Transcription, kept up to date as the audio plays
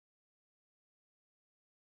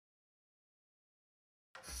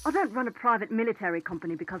I don't run a private military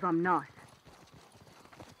company because I'm nice.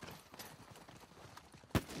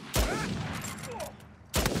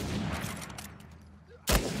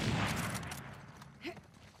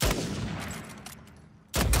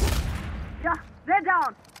 Yeah, they're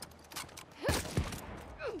down.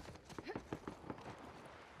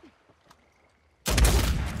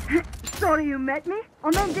 Sorry you met me.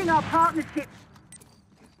 I'm ending our partnership.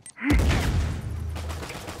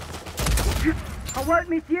 I won't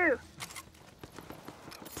miss you.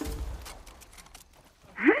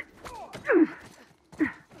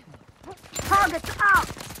 Target's out.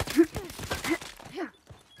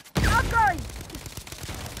 I'm going.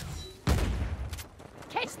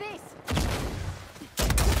 Catch this!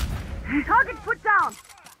 Target put down.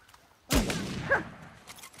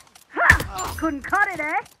 Couldn't cut it,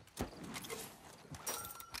 eh?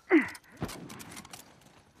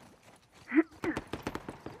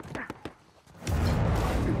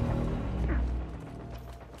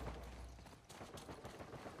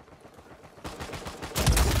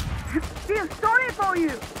 Feel sorry for you.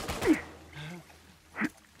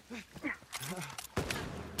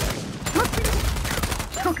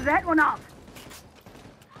 Took that one off.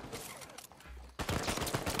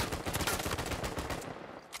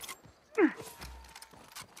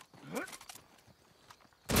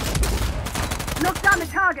 Knock down the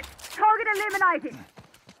target. Target eliminated.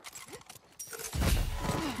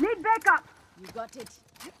 Need backup. You got it.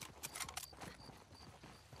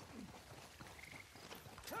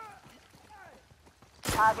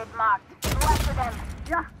 Target marked. Go after them.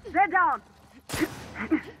 Yeah, they're down.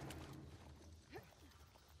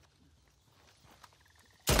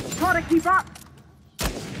 Try to keep up.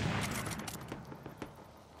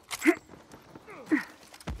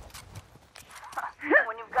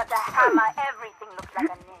 When you've got the hammer, everything looks like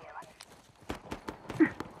a nail.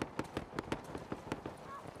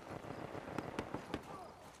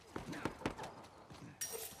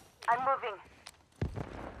 I'm moving.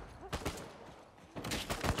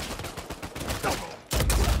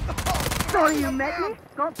 Sorry you met me.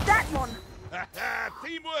 Got that one.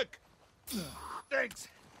 Teamwork! Thanks.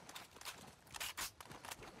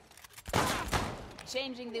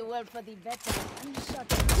 Changing the world for the better. I'm shot.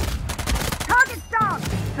 Target's down.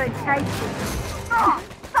 So tasty. Oh,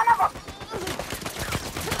 son of a...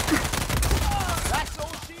 That's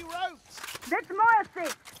all she wrote. That's my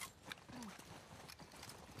assist.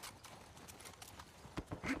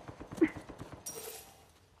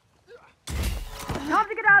 Time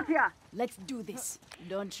to get out here. Let's do this.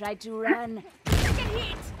 Don't try to run. Get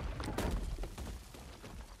hit!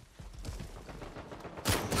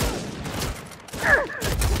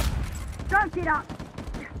 Don't get up.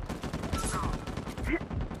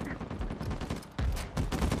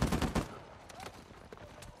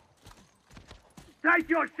 Take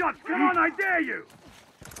your shots. Come on, I dare you.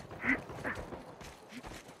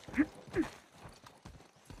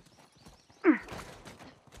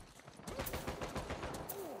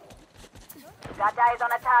 Got eyes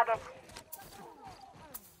on a target.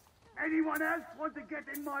 Anyone else want to get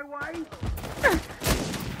in my way?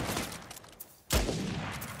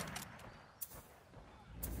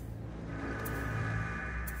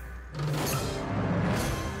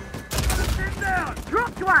 Sit down.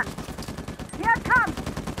 Dropped one. Here it comes.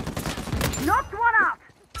 Knocked one out.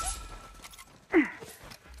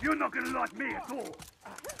 You're not gonna like me at all.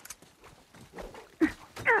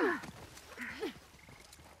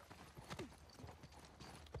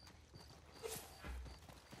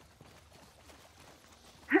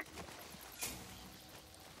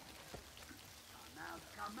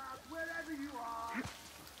 Come out wherever you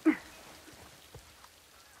are.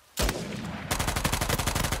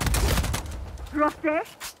 Drop there.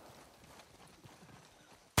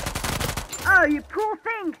 Oh, you poor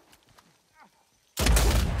thing.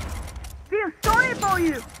 Feel sorry for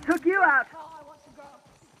you. Took you out.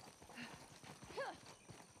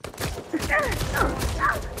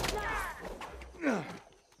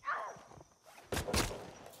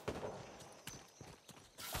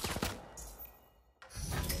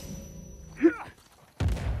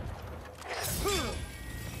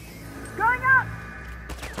 Going up.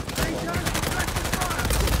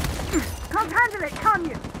 Can't handle it, can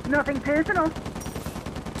you? Nothing personal.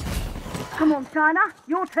 Come on, China.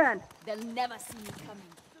 Your turn. They'll never see me coming.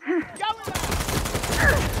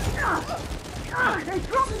 They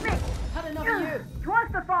dropped me. Had enough of you.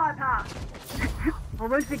 Twice the firepower. I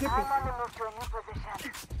won't forget I'm this. on the move to a new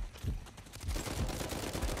position.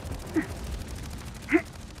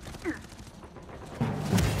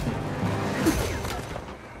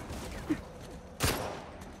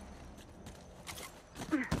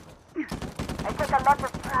 I took take a lot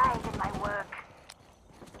of pride in my work.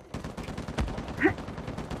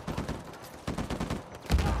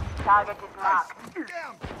 Target is marked.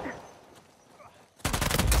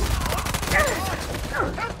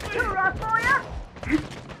 Too rough for ya?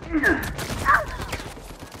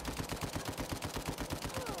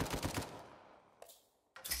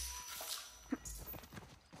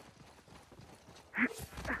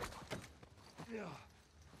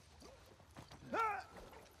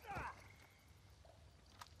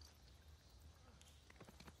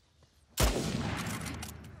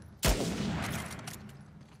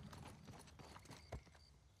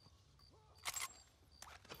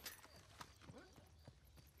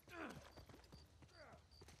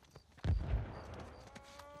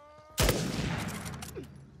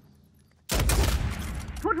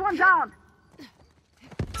 Put one down.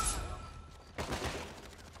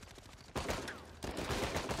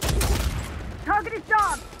 Target is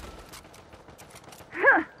down.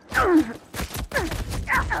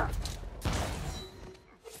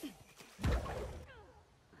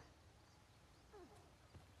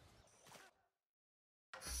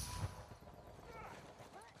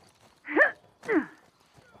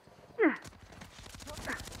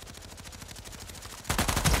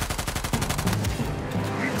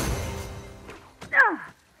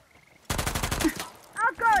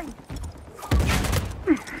 Outgoing.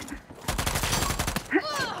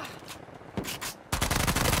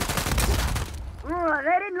 Oh,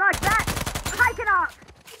 they didn't like that. Take it up.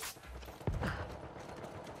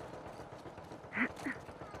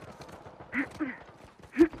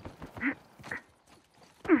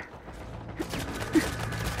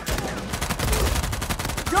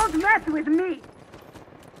 Don't mess with me.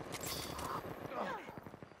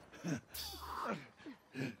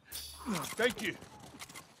 Thank you.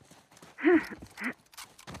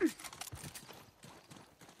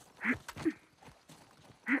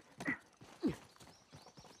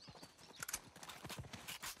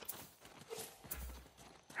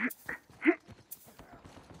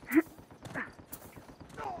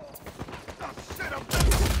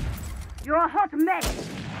 You're a hot mess.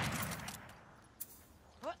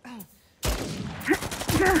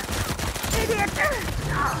 Idiot.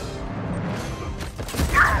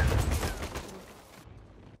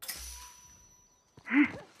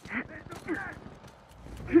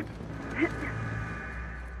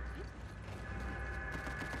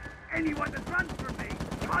 Anyone that runs from me,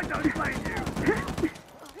 I don't blame you.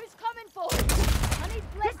 Who's coming for me? I need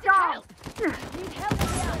blessed down. help. I need help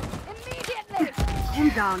now. Immediately. Calm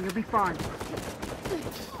down, you'll be fine.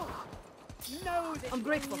 No, this I'm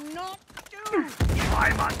grateful. will not do.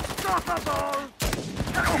 I'm unstoppable.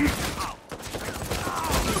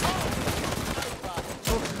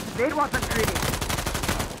 That wasn't pretty.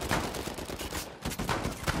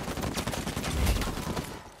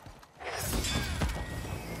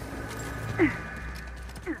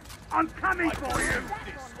 I'm coming for you.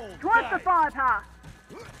 Twice the firepower.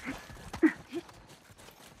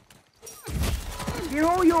 You're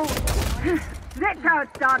all yours. That's how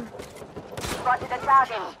it's done. Spotted a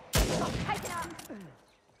target. Take it up.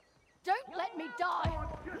 Don't let me die.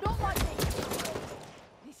 Not like this.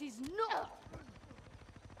 This is not.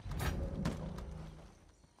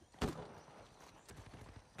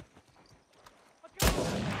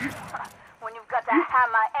 When you've got a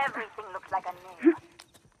hammer, everything looks like a nail.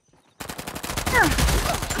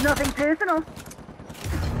 Nothing personal.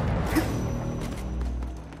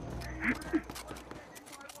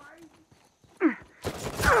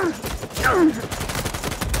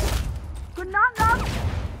 Good night, love.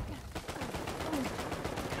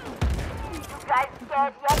 You guys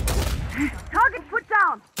scared yet? Target put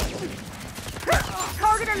down.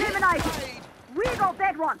 Target eliminated. We got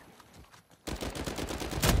that one.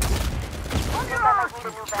 On your arse.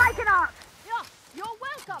 Take it up. Yeah, you're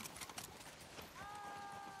welcome.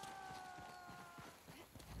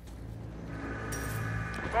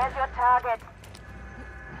 There's your target.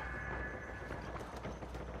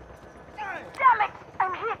 Damn it!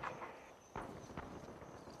 I'm hit!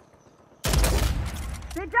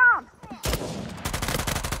 They're down.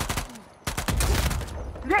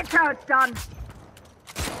 That's how it's done.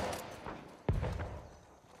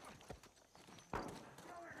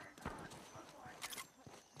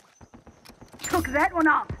 Took that one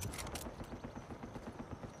up.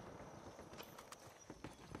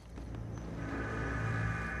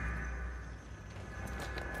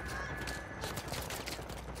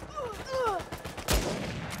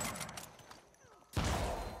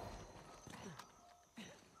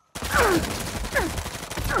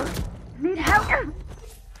 Need help?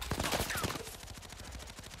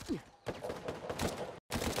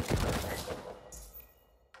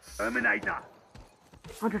 Terminator!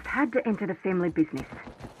 I just had to enter the family business.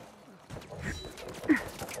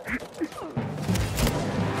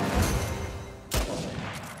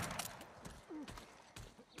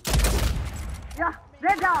 Yeah,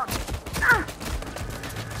 they're down.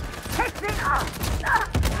 Take me up.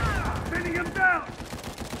 Pinning him down!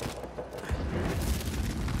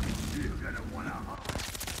 You're gonna wanna hide.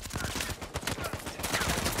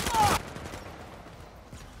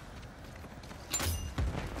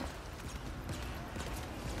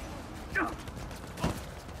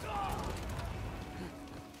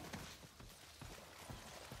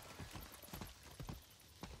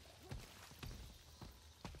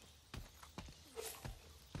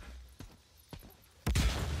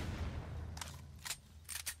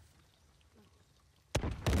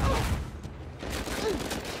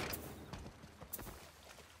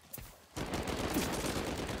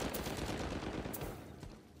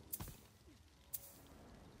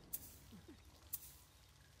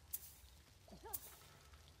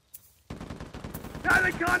 Now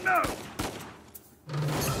they can't move!